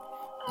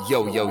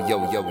Yo,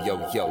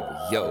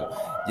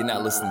 you're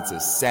not listening to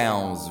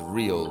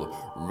Soundzreel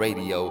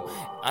Radio.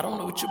 I don't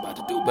know what you're about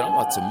to do, but I'm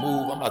about to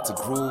move, I'm about to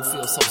groove,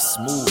 feel so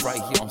smooth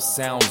right here on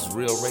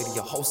Soundzreel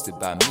Radio, hosted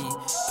by me,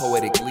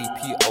 Poeticlee,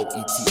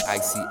 Poeticlee.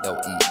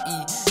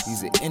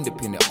 These are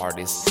independent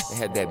artists. They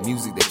have that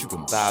music that you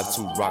can vibe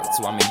to, rock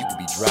to. I mean, you could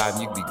be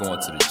driving, you could be going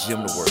to the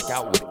gym to work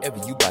out, whatever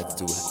you about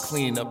to do,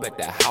 cleaning up at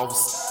the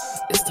house.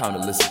 It's time to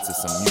listen to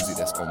some music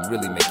that's gonna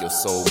really make your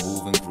soul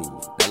move and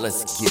groove. Now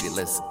let's get it,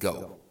 let's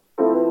go.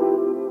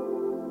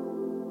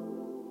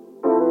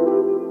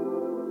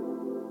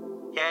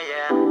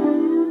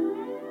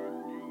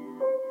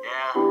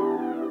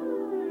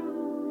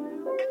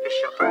 If it's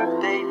your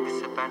birthday,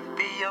 this about to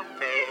be your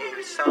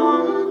favorite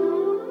song.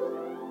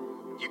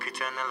 You could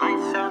turn the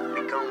lights off,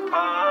 we gon'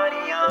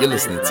 party on. You're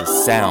listening to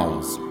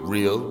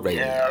Soundzreel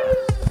Radio.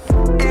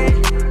 Hey,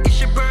 it's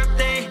your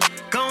birthday,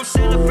 gon'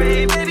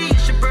 celebrate, baby,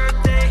 it's your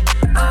birthday.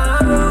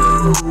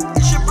 Oh,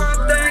 it's your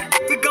birthday,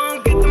 we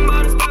gon' get the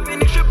bottles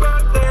poppin', it's your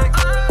birthday.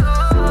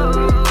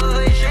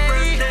 Oh, it's your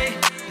birthday,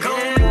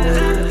 gon'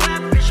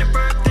 clap, it's your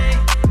birthday,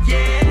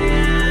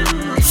 yeah.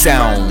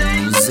 Soundzreel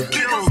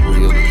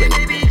Radio.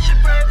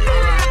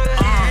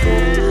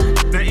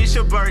 Now it's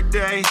your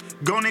birthday,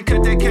 go and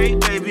cut that cake,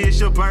 baby, it's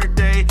your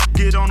birthday.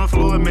 Get on the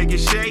floor and make it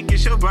shake,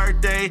 it's your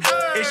birthday.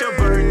 It's your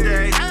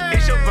birthday,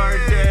 it's your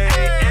birthday.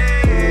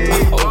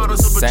 Hey,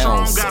 bottles of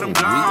Patron, got them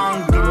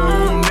gone.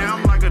 Now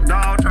I'm like a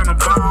dog trying to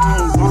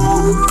bone.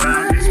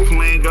 Now this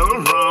plan go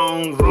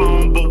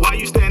wrong. But why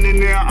you standing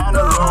there all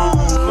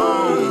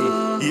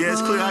alone? Yeah,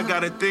 it's clear I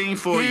got a thing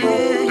for you.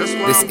 That's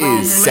why This I'm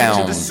gonna is let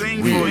you to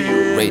sing for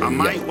you. Radio. I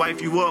might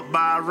wife you up,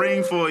 buy a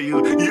ring for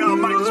you. Yeah, I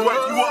might just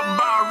wife you up and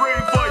buy a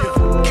ring for you.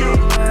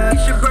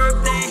 It's your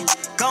birthday,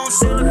 gon'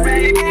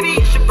 celebrate, baby,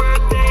 it's your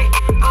birthday.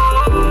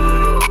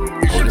 Oh,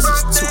 it's your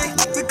birthday,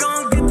 we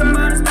gon' get the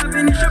bottles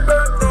poppin', it's your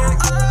birthday.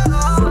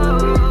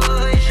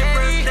 Oh, it's your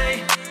birthday,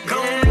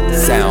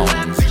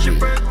 Sounds it's your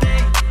birthday,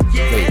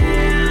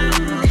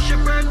 yeah. It's your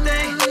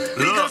birthday,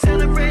 we gon'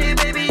 celebrate,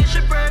 baby, it's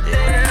your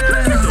birthday.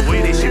 The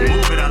way that she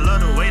move it, I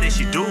love the way that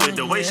she do it.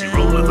 The way she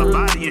roll with her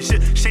body and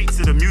shit, shake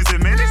to the music,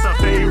 man, it's her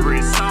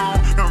favorite song.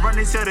 Now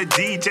running to the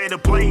DJ to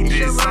play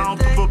this song,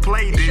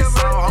 play this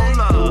song. Hold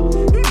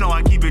up, you know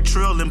I keep it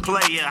trill and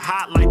play it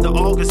hot like the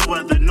August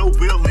weather. No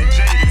Bill and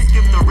Jada,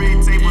 skip the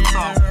red table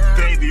talk,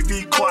 baby,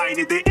 be quiet.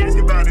 If they ask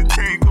about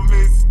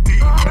entanglements,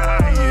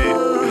 deny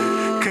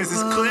it. Cause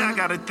it's clear I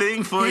got a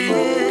thing for you.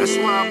 That's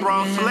why I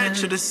brought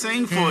Fletcher to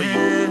sing for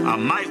you. I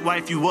might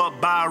wife you up,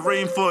 buy a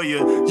ring for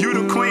you. You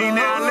the queen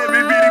now, let me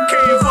be the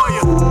king for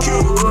you.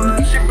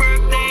 It's your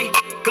birthday,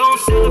 gon'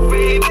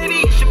 celebrate,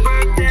 baby, it's your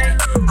birthday.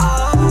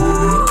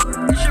 Oh,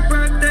 it's your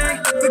birthday,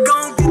 we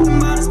gon' get the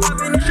bottles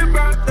poppin', it's your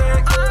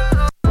birthday.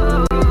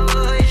 Oh,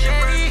 it's your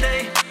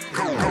birthday.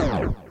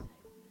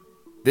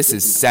 This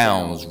is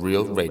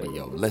Soundzreel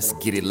Radio. Let's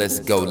get it, let's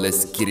go,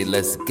 let's get it,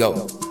 let's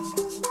go.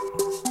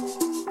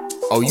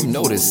 Oh, you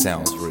know this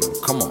sounds real.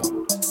 Come on.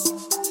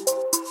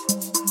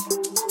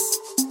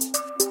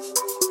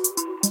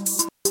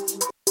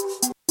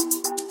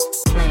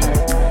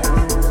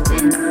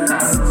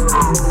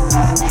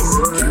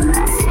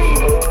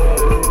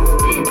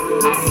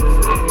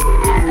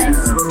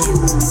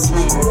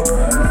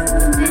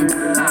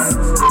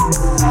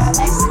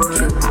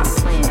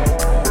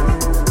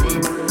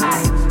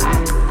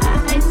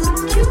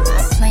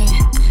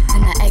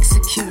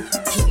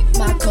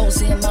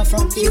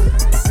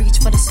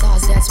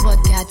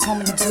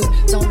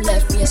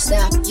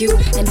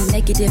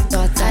 Negative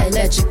thoughts, I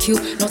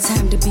electrocute. No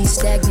time to be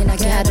stagnant, I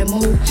gotta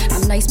move.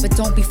 I'm nice, but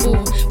don't be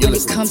fooled. When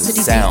it comes to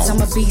these beats, I'm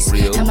a beast.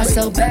 Held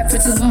myself back for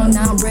too long,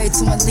 now I'm ready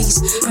to unleash.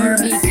 Heard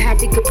me,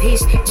 copy,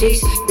 capiche.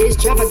 Jeez, this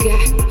job I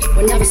got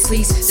will never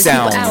cease. There's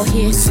people out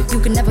here you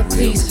can never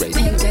please.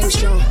 Pen game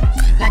strong,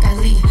 like I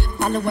lead.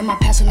 Following my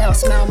passion now,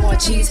 smile more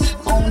cheese.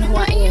 Own who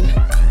I am,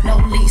 no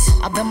lease.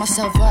 I build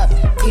myself up,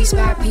 piece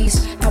by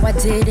piece. How I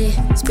did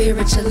it,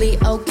 spiritually.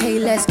 Okay,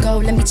 let's go,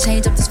 let me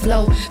change up this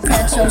flow.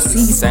 Plant your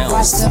seeds,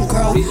 watch them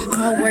grow.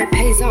 Hard work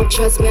pays out,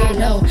 trust me, I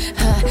know.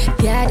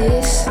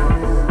 Gawdess.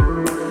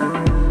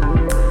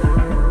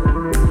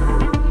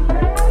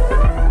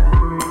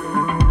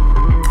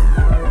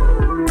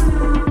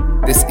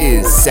 This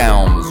is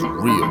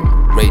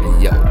Soundzreel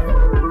Radio.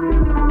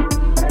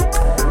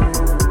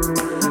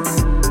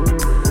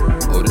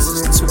 Oh, this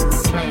is too.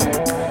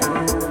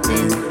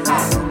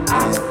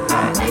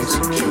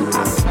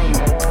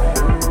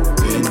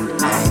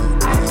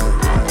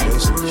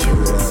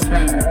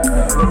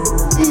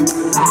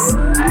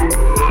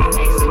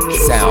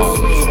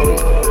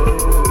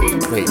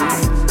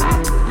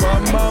 My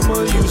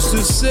mama used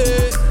to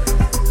say,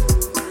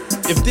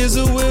 if there's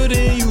a will,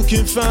 then you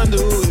can find a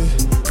way.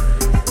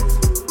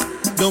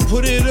 Don't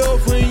put it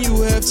off when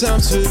you have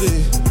time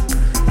today.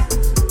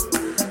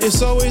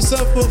 It's always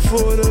up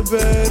for the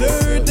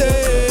better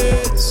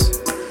days.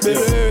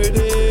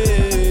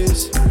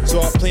 So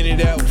I planted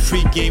it out.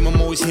 Free game, I'm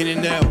always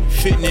hitting out.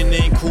 Fitting in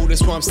ain't cool,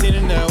 that's why I'm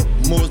standing out.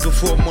 More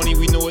before money,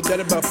 we know what that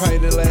about. Probably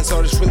the last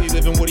artist really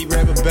living what he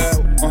rap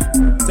about.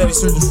 Steady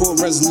searching for a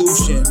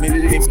resolution. Maybe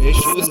they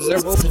issues.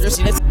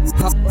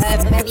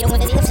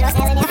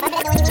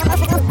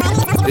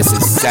 This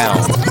is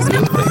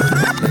Soundzreel Radio.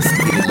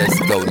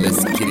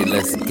 Let's get it,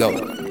 let's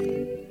go.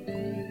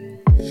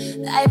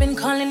 I've been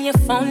calling your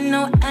phone,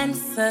 no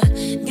answer.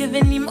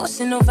 Giving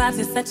emotional vibes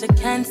is such a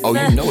cancer. Oh,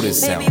 you know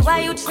this sound. Baby,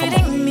 why you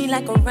treating me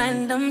like a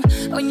random?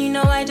 Oh, you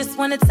know I just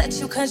wanna touch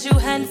you cause you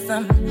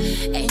handsome.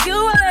 And you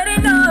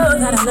already know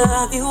that I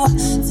love you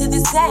to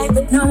this day,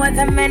 but no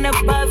other man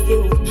above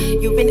you.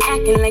 You've been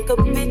acting like a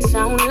bitch,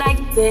 I don't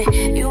like that.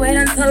 You wait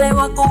until I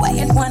walk away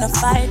and wanna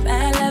fight.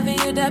 I love you,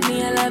 you love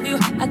me, I love you.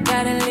 I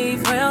gotta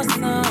leave real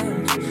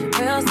soon,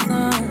 real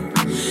soon.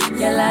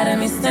 You lie to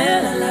me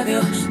still, I love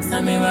you.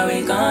 Tell me what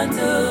we gon'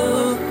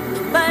 do.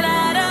 But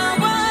I don't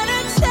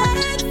wanna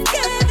chance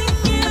giving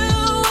you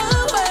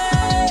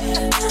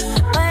away.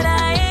 But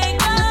I ain't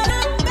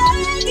gonna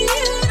beg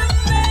you to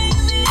make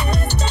me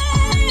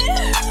stay.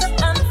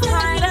 I'm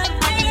tired of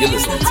being. You're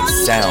listening to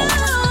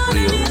Soundzreel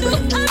Radio.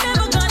 I'm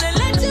never gonna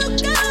let you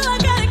go, I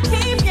gotta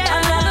keep you.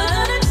 I'm never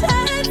gonna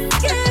chance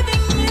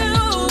giving you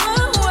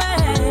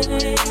away.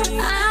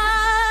 I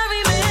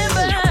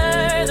remember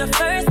the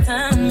first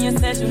time you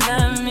said you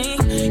love me,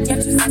 yet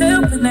you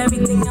still put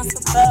everything else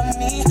above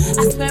me.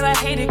 I swear I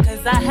hate it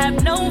cause I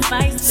have no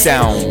vice.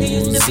 You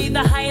used to be the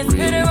highest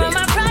bidder on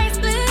my price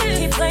list.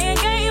 Keep playing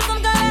games,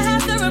 I'm gonna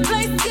have to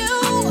replace you.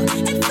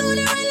 And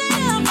sooner or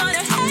later I'm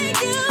gonna hate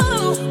you.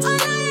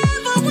 All I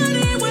ever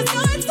wanted was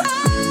your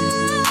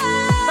time.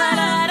 But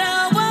I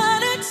don't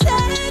wanna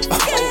change. Oh,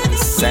 it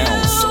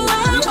sounds so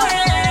weird.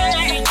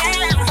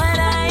 But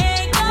I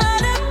ain't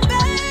gonna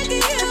beg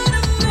you to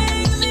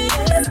make me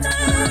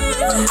stay.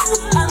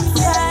 I'm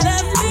tired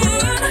of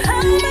being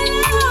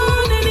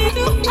alone, and if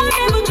you are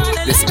never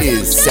gonna This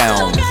is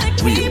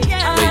Soundzreel Radio.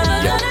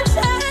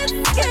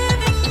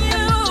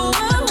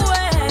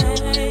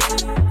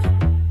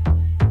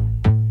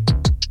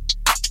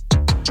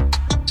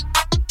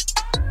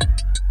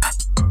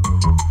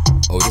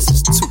 Oh, this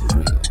is too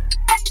real.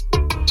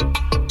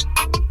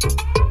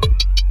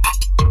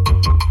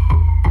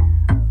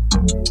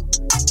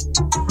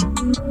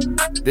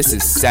 This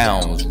is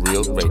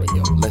Soundzreel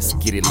Radio. Let's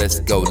get it, let's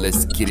go,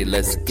 let's get it,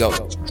 let's go.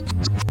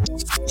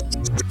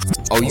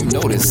 Oh, you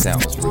know this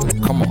sounds real.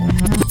 Come on.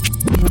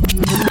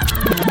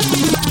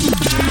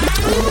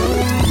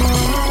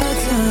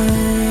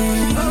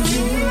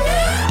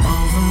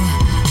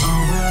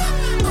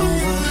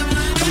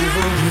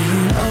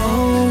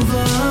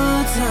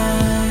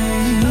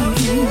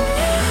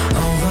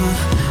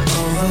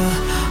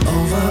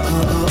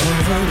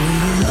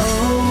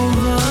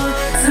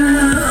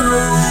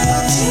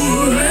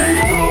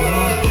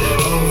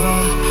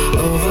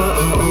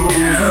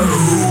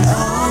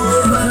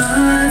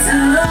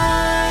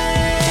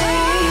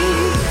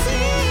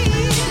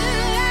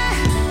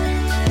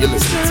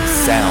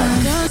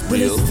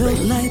 Soundzreel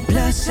Radio. Like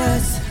blood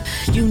shots.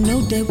 You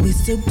know that we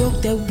still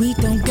broke, that we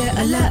don't get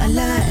a lot.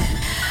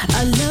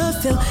 Our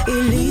love felt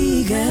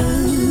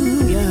illegal.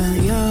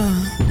 Yeah.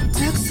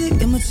 Toxic,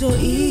 immature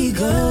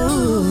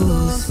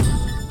egos.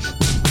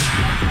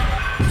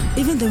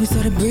 Even though we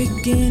started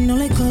breaking, all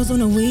like calls on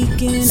the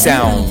weekend.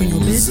 Soundzreel.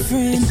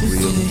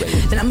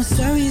 Then I'm a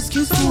sorry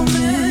excuse for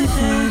me.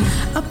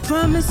 I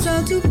promise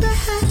I'll do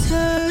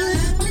better.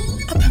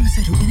 I promise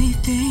I'll do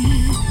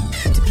anything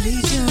to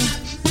please you.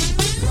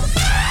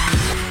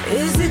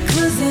 Is it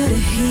cause of the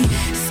heat?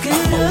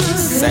 Scared of the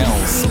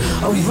heat?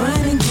 A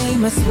running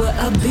game, I swear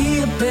I'll be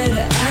a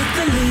better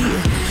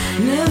athlete.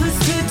 Never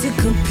scared to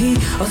compete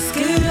or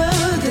scared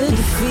of the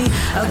defeat.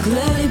 I'll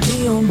gladly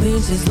be on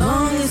bench as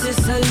long as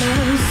it's a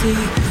legacy.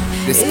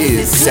 This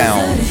is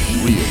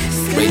Soundzreel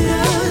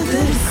Radio.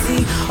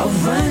 A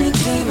running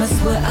game, I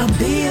swear I'll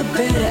be a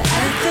better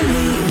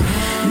athlete.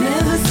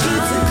 Never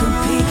scared to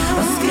compete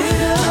or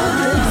scared of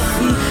the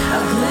defeat.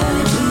 I'll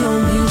gladly be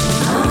on bench as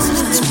long as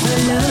it's a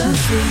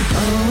legacy.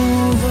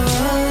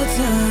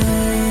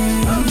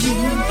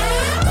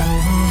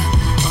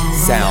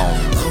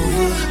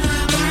 Soundzreel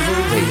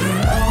Radio.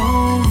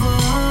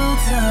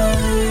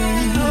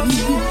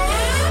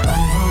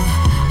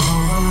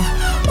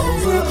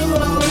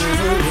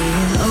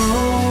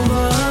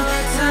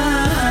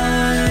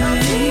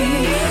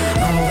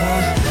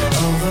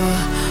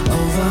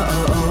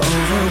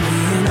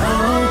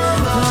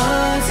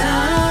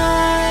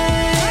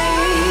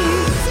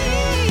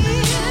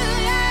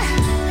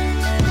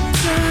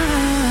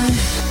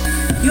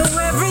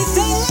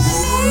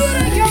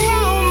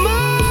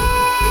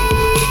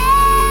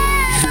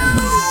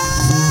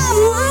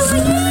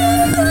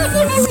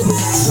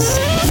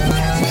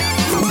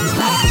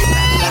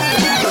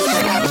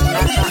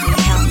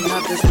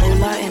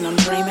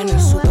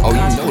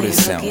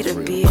 cookie to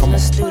be in the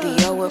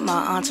studio with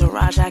my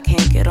entourage. I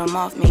can't get them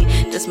off me.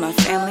 This my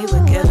family,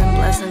 we're giving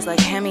blessings like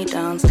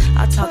hand-me-downs.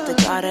 I talk to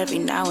God every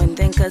now and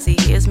then cause he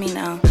hears me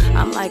now.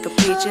 I'm like a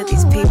preacher,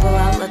 these people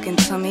are looking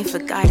to me for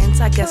guidance.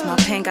 I guess my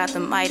pen got the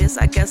Midas.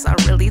 I guess I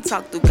really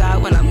talk through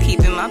God when I'm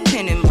keeping my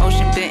pen in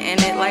motion. Been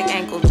in it like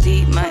ankle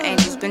deep. My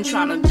angel's been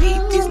trying to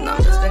beat these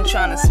numbers, been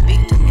trying to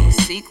speak to me.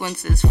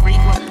 Sequences,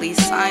 frequently,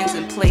 signs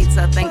and plates.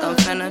 I think I'm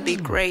finna be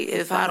great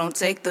if I don't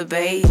take the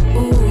bait.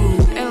 Ooh,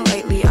 and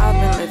lately I've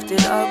been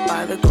lifted up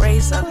by the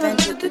grace. I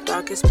ventured the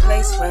darkest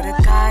place. Swear to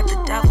God, the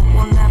devil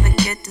will never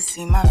get to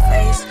see my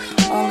face.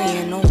 Only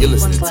in the You're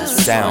listening to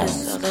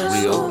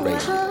Soundzreel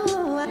Radio.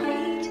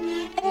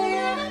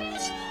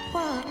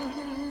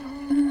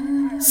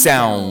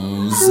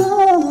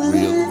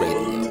 Soundzreel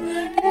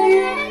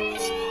Radio.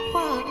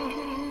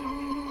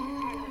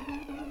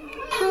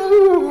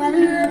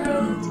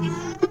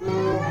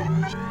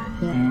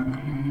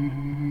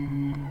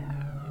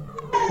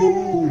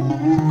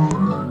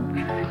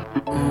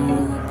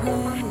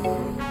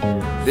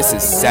 This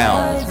is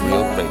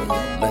Soundzreel Radio.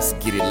 Let's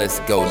get it, let's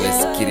go,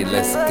 let's get it,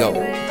 let's go.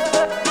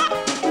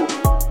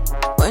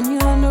 When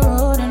you're on the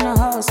road and the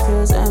house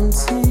feels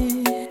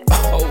empty.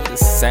 Oh,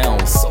 this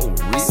sounds so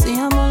real. See,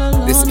 I'm all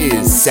alone. This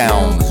is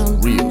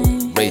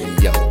Soundzreel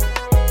Radio.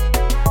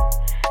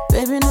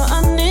 Baby, no,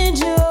 I need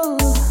you.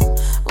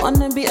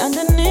 Wanna be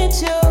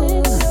underneath you.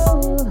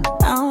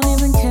 I don't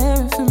even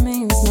care if it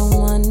means no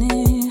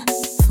money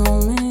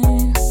for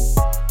me.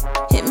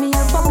 Hit me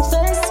up on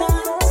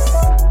FaceTime.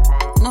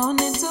 No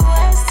need to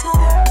waste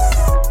time.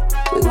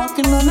 We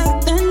walking on a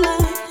thin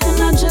line,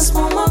 and I just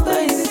want my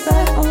baby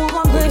back. I want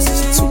my baby.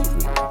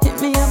 Hit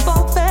me up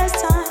on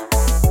FaceTime.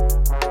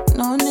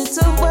 No need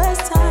to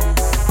waste time.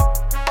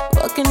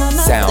 Walking on a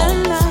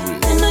thin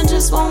line, and I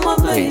just want my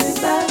baby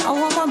back. I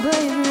want my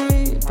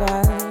baby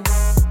back.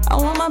 I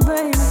want my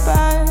baby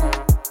back.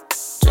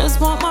 Just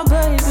want my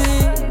baby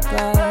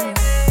back.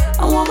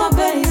 I want my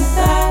baby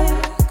back.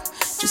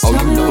 Just tell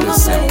me where my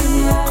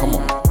baby at. Come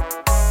on.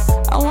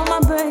 I want my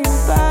baby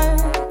back.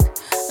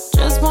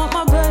 Just want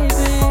my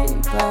baby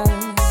back.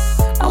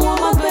 I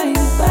want my baby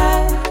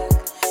back.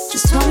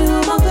 Just tell me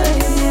where my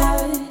baby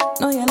at.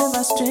 No, you live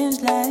a strange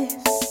life.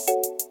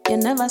 You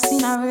never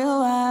seen a real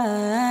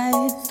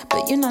wife,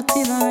 but you not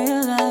even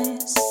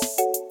realize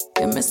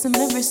you're missing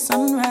every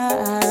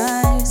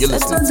sunrise. You're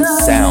listening to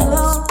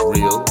Soundzreel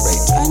Radio.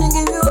 Trying to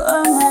give you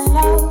all my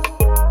love.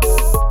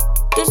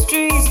 The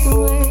streets can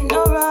wait,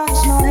 no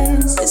rush, no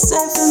haste. It's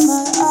safe in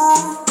my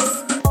arms.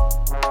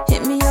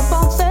 Hit me up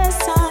on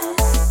FaceTime.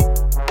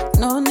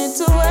 No need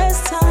to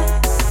waste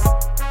time.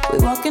 We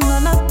walking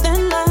on a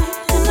thin line,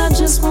 and I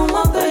just want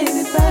my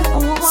baby back. I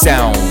want my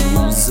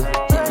Sounds.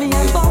 Hit me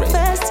up on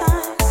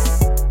FaceTime.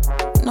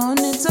 No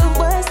need to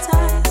waste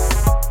time.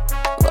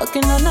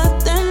 Walking on a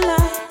thin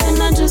line,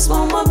 and I just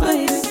want my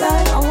baby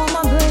back. I want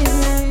my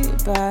baby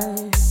back.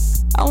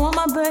 I want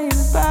my baby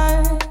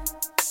back.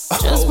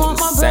 Just want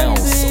my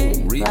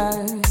baby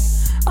back.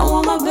 I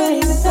want my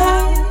baby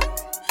back.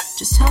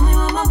 Just tell me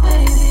where my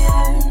baby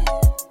at.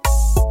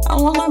 I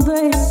want my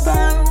baby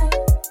back.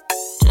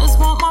 Just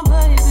want my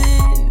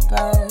baby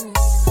back.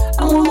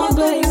 I want my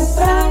baby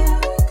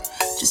back.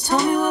 Just tell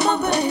me where my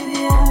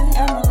baby at.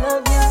 I'ma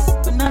love you,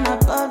 banana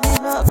body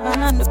love,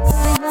 banana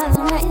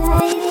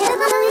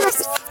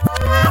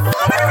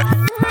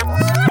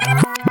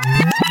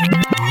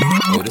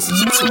Oh, this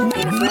is too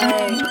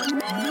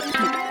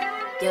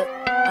Yep,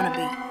 on a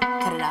beat.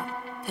 Cut it out,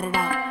 cut it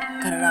out,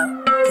 cut it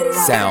out, cut it out.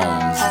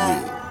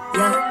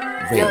 Soundzreel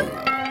Radio.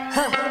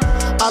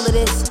 All of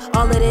this,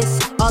 all of this,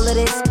 all of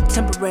this,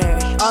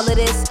 temporary. All of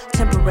this,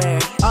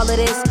 temporary. All of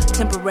this,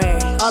 temporary.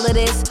 All of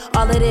this,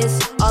 all of this,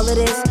 all of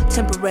this,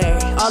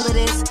 temporary. All of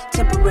this,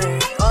 temporary.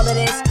 All of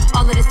this,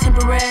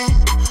 temporary.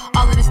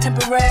 All of this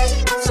temporary.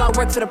 So I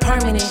work for the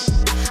permanent.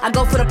 I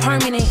go for the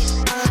permanent.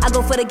 I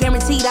go for the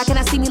guaranteed. I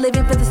cannot see me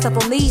living for this stuff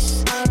on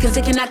lease. Cause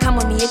it cannot come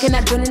with me, it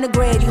cannot burn in the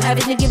grave. You have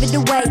it to give it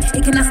away,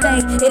 it cannot stay.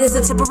 It is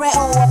a temporary,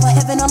 oh, for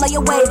heaven all of your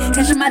way.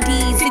 Catching my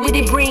D's, see what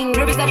it bring.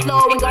 Rivers that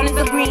flow and gardens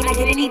of green. I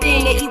get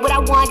anything, I eat what I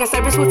want. Got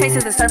servants with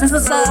faces and servants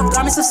with subs.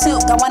 Garments of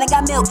silk, I want it,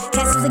 got milk.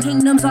 Castles and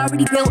kingdoms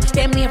already built.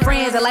 Family and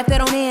friends, a life that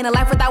don't end. A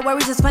life without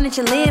worries is fun and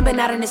chillin', but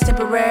not in this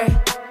temporary.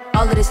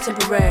 All of this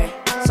temporary,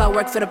 so I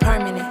work for the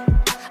permanent.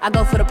 I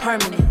go for the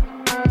permanent.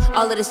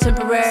 All of this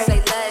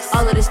temporary,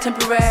 all of this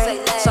temporary,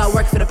 so I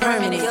work for the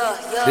permanent.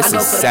 This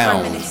is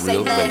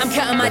Soundzreel Radio. I'm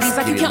counting my D's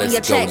like you counting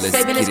your checks.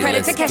 Saving this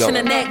credit to cash in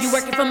the neck. You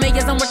working for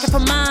millions, I'm working for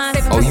mine.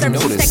 Saving for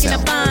services, taking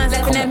the fines.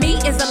 Laughing at me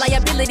is a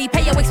liability.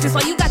 Pay your expense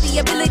while you got the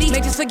ability.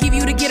 May just forgive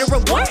you to get a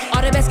reward.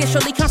 All the best can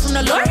surely come from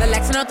the Lord.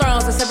 Relaxing on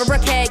thrones and serve a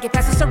brocade. Get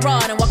past the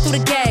rod and walk through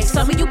the gate.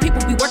 Some of you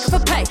people be working for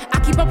pay. I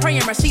keep on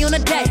praying, mercy on the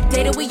day.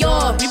 Day that we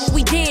all, reap what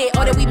we did.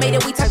 All that we made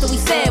it, we talked what we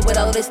said. With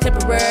all of this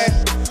temporary.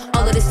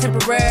 All of this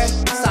temporary,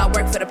 so I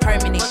work for the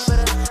permanent.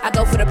 I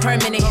go for the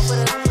permanent.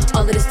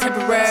 All of this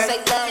temporary,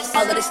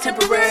 all of this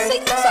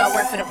temporary, so I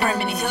work for the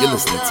permanent. You're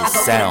listening to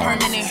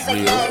Soundzreel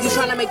Radio. You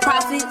trying to make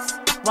profits?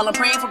 While I'm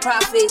praying for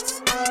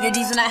profits. Your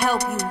deeds will not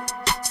help you,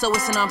 so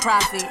it's a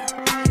non-profit.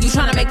 You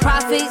tryna make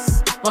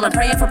profits? Well, I'm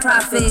praying for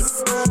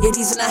profits. Yeah,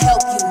 these will not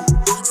help you,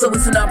 so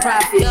it's a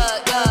non-profit.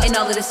 And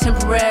all of this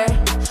temporary,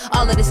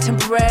 all of this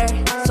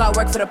temporary. So I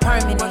work for the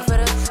permanent,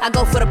 I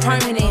go for the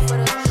permanent.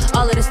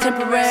 All of this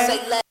temporary,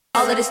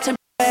 all of this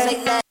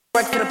temporary.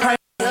 Work for the permanent.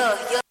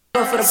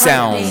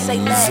 Sounds.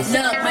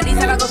 Look, my knees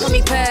gotta go for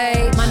me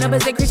pay. My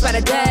numbers increase by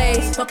the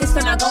day. Focused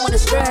on not going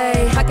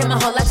astray. I get my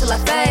whole life till I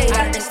fade.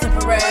 All of this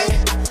temporary.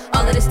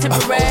 All of this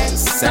temporary.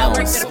 So I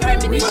work for the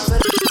permanent.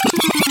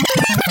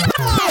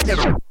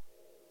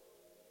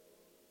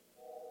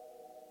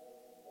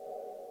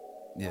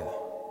 Yeah.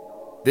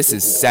 This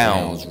is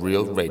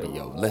Soundzreel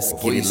Radio. Let's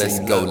get it, let's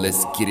go,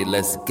 let's get it,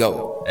 let's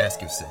go.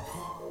 Ask yourself,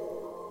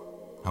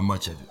 how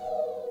much of it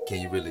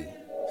can you really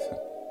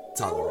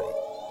tolerate?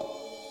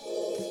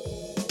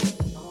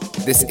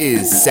 This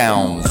is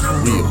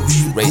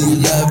Soundzreel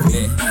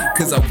Radio.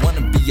 Cause I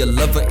wanna be your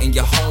lover and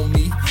your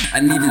homie. I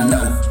need to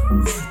know,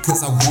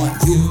 cause I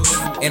want you.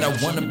 And I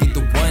wanna be the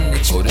one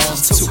that you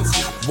want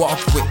to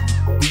walk with.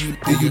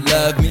 Do you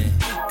love me?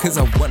 Cause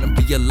I wanna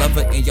be your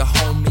lover and your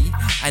homie.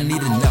 I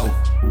need to know,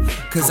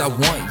 cause I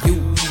want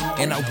you.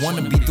 And I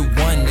wanna be the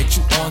one that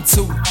you want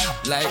to.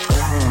 Like,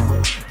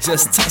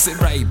 just toss it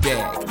right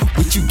back.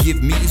 What you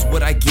give me is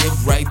what I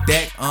give right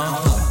back.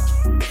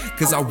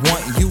 Cause I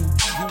want you.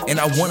 And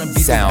I wanna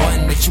be the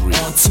one that you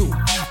want to.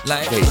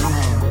 Like,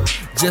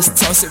 just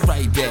toss it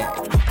right back.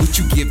 What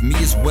you give me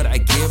is what I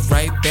give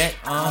right back.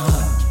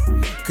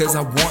 Cause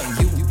I want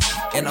you.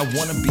 And I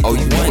wanna be the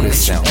one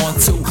that you want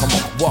to. Come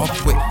on,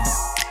 walk with me.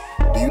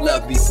 Do you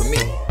love me for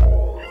me?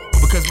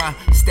 Because my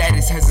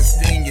status has a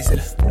sting, is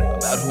it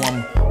about who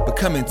I'm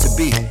becoming to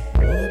be?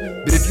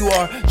 But if you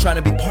are trying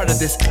to be part of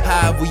this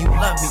hive, will you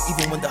love me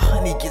even when the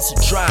honey gets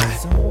dry?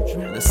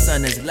 And the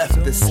sun has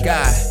left the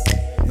sky,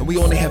 and we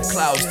only have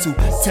clouds to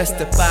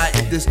testify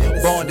if this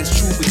bond is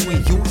true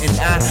between you and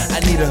I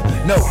need to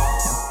know,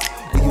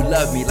 will you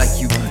love me like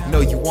you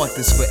know you want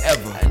this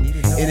forever?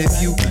 And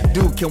if you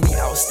do, can we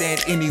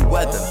outstand any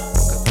weather?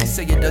 They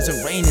say it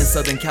doesn't rain in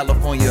Southern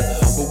California,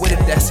 but what if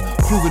that's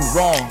proven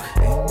wrong?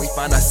 We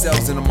find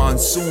ourselves in a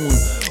monsoon.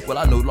 Well,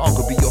 I'll no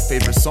longer be your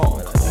favorite song.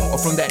 Or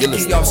from that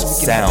chaos,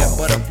 we can have that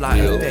butterfly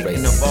effect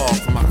and evolve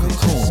from our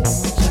cocoon.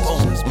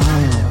 Boom,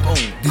 boom.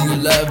 Do you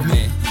love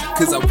me?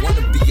 Cause I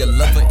wanna be your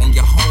lover and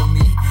your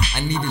homie. I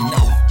need to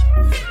know,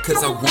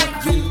 cause I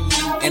want you.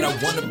 And I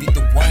wanna be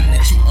the one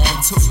that you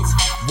want to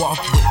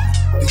walk with.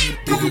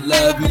 Do you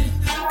love me?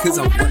 Cause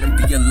I wanna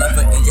be your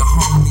lover and your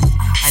homie.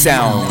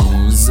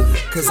 Sounds.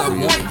 Cause I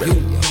want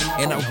you.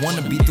 And I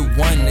wanna be the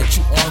one that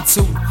you want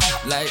to.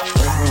 Like,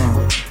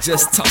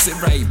 just toss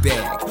it right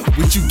back.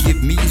 What you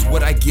give me is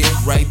what I give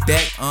right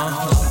back.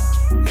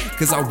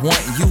 Cause I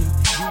want you.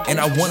 And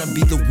I wanna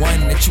be the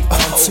one that you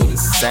want to.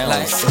 Sounds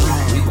like, so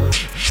real.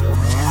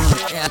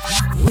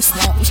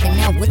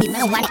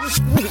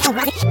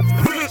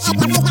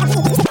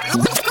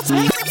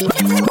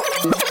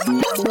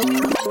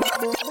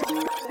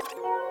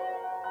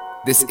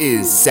 This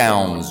is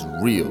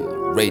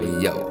Soundzreel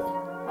Radio.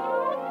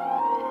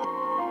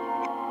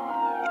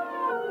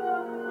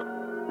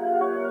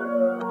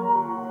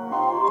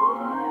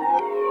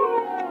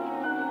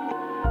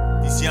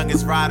 These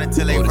youngins riding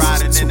till they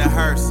riding in the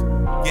hearse.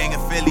 Gang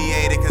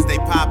affiliated cause they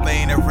papa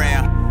ain't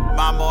around.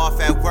 Mama off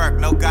at work,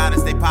 no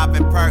guidance, they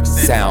poppin' perks.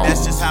 And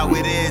that's just how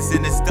it is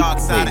in this dark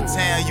side of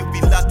town. You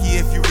be lucky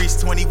if you reach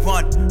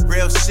 21.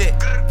 Real shit,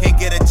 can't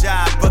get a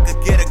job, but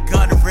could get a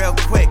gun real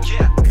quick.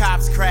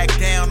 Cops crack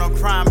down on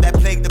crime that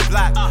plague the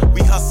block.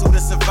 We hustle to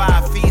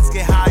survive, fiends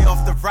get high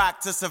off the rock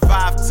to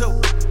survive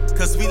too.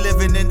 Cause we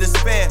living in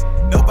despair,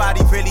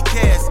 nobody really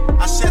cares.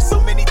 I shed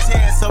so many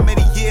tears, so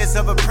many years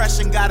of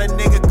oppression, got a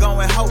nigga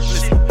going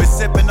hopeless. Been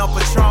sipping on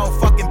Patron,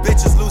 fucking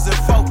bitches losing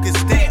focus.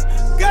 Damn,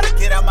 gotta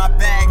get out my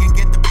bag and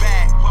get the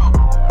bag.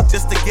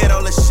 Just to get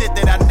all the shit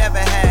that I never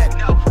had.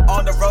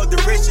 On the road to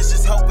riches,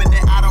 just hoping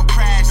that I don't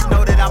crash.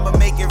 Know that I'ma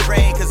make it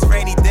rain, cause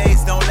rainy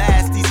days don't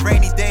last. These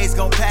rainy days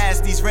gon' pass,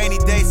 these rainy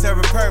days serve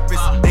a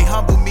purpose. They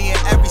humble me in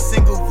every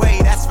single way,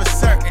 that's for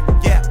certain,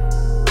 yeah.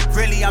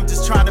 Really, I'm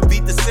just trying to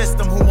beat the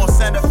system. Who won't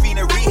send a fiend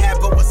to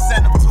rehab, but will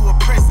send him to a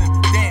prison.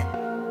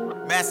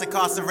 Damn, mass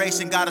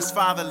incarceration got us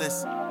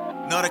fatherless.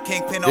 Know the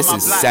kingpin on my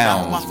block,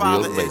 not who my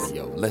father is.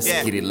 Let's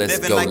get it, let's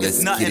go,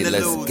 let's get it,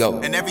 let's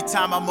go. And every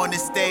time I'm on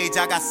this stage,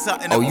 I got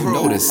something to prove. Oh, you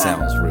know this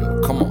sounds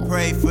real, come on.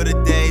 Pray for the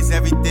days,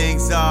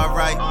 everything's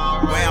alright.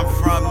 Where I'm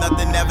from,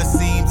 nothing ever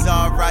seems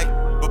alright.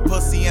 But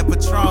pussy and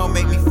Patron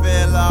make me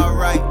feel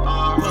alright.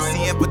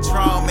 Pussy and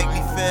Patron make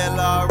me feel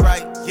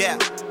alright. Yeah,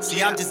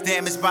 see I'm just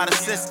damaged by the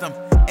system.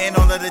 And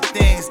all of the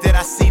things that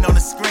I seen on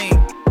the screen.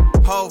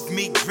 Hove,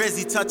 me,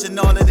 Drizzy, touching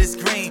all of this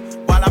green.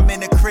 While I'm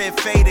in the crib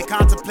faded,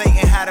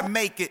 contemplating how to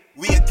make it.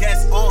 We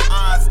against all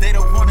odds, they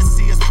don't wanna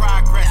see us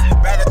progress.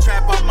 Rather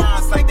trap our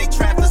minds like they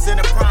trapped us in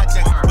a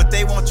project. But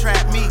they won't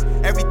trap me,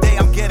 every day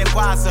I'm getting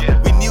wiser.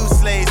 We new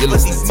slaves, but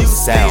these new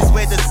slaves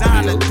wear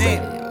designer.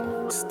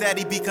 Damn,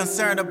 steady, be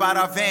concerned about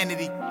our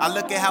vanity. I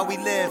look at how we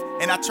live,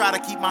 and I try to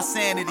keep my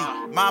sanity.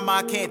 Mama,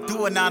 I can't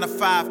do a 9 to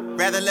 5.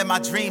 Rather let my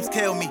dreams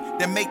kill me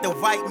than make the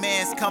white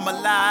man's come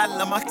alive.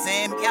 Let my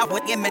Sam, yeah,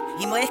 what you mean?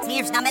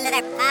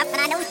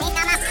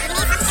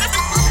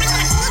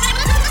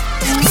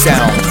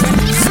 Sound.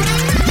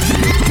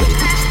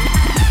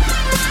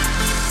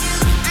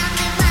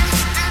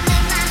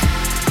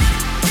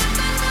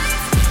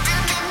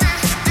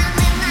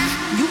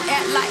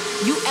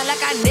 You act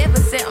like I never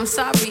said I'm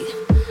sorry.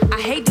 I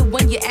hate it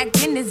when you're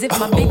acting as if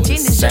my bitch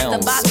is just a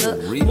bother.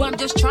 Well, I'm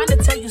just trying to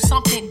tell you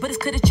something, but it's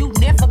clear that you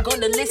never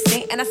gonna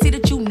listen. And I see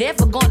that you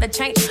never gonna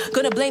change.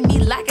 Gonna blame me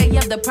like I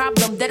am the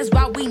problem. That is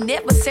why we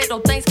never said no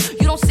things.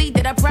 You don't see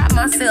that I pride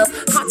myself.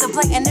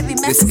 Contemplating every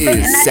message.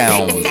 This is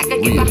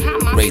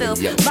Soundzreel Radio.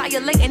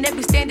 Violating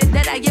every standard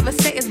that I ever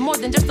say is more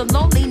than just a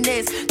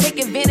loneliness. Take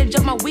advantage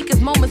of my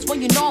weakest moments when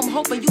you know I'm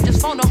hoping you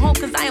just phone home.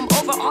 Cause I am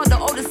over all the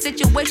older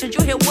situations.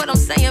 You hear what I'm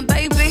saying,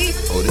 baby?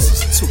 Oh, this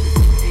is too.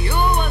 You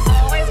was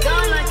always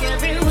gone like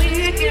every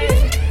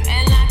weekend.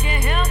 And I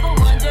can't help but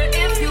wonder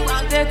if you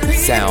out there creeping.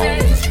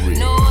 Soundzreel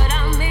Know what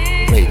I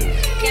mean? Radio.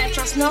 Can't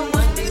trust no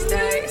one these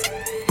days.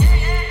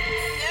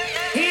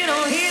 He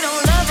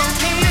don't love on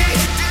me.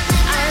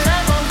 I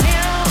love on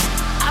him.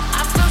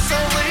 I feel so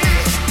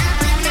weird.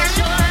 Can't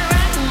show it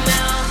right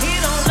now. He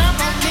don't love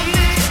on me.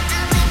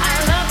 I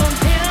love on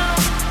him.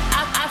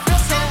 I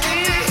feel so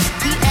weird.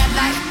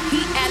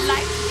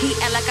 He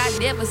act like I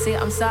never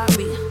said I'm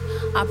sorry.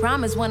 I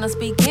promise when I'm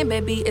speaking,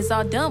 baby, it's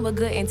all done with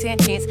good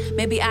intentions.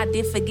 Maybe I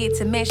did forget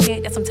to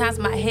mention that sometimes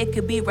my head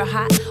could be real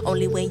hot,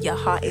 only when your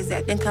heart is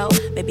acting cold.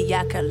 Maybe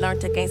I could learn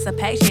to gain some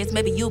patience.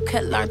 Maybe you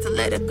could learn to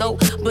let it go.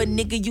 But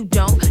nigga, you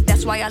don't.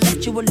 That's why I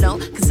left you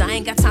alone. Cause I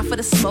ain't got time for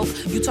the smoke.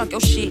 You talk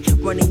your shit,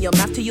 running your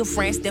mouth to your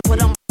friends, then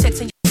put on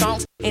texting your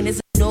songs. And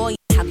it's annoying.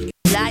 How can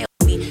you lie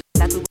on me?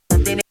 Like we was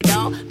nothing at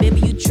all. Maybe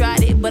you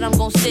tried it, but I'm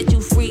gonna set you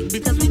free.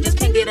 Because we just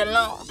can't get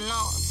along.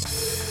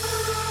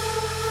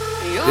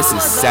 This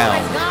is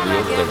Soundzreel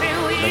Radio.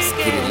 Let's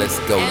get it, let's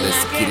go,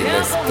 let's get it,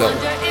 let's go.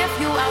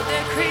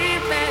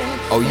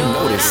 Oh, you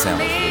know this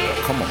Soundzreel.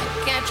 Come on.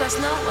 Can't trust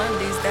no one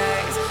these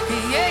days.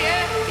 Yeah.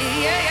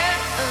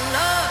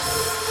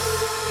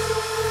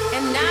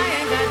 And I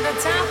ain't got the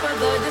time for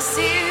the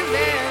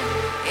deceiving.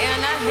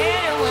 And I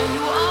hate it when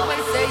you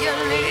always say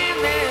you're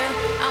leaving.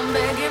 I'm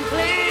begging,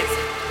 please,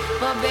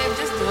 but babe,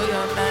 just do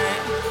your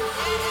thing.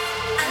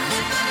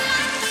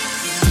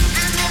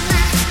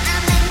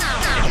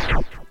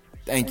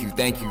 Thank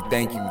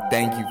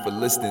you for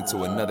listening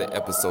to another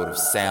episode of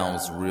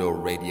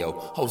Soundzreel Radio,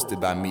 hosted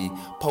by me,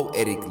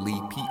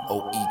 Poeticlee,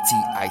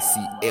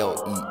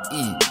 Poeticlee.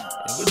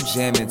 And we're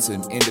jamming to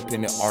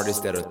independent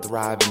artists that are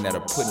thriving, that are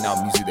putting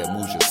out music that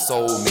moves your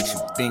soul, makes you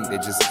think,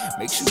 that just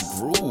makes you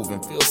groove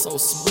and feel so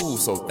smooth.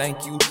 So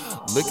thank you.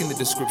 Look in the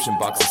description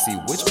box to see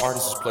which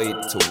artist played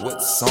to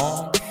what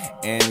song,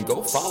 and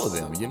go follow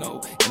them, you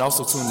know. And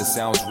also tune to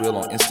Soundzreel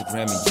on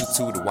Instagram and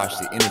YouTube to watch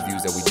the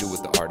interviews that we do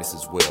with the artists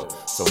as well.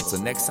 So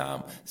until next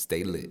time,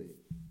 stay lit.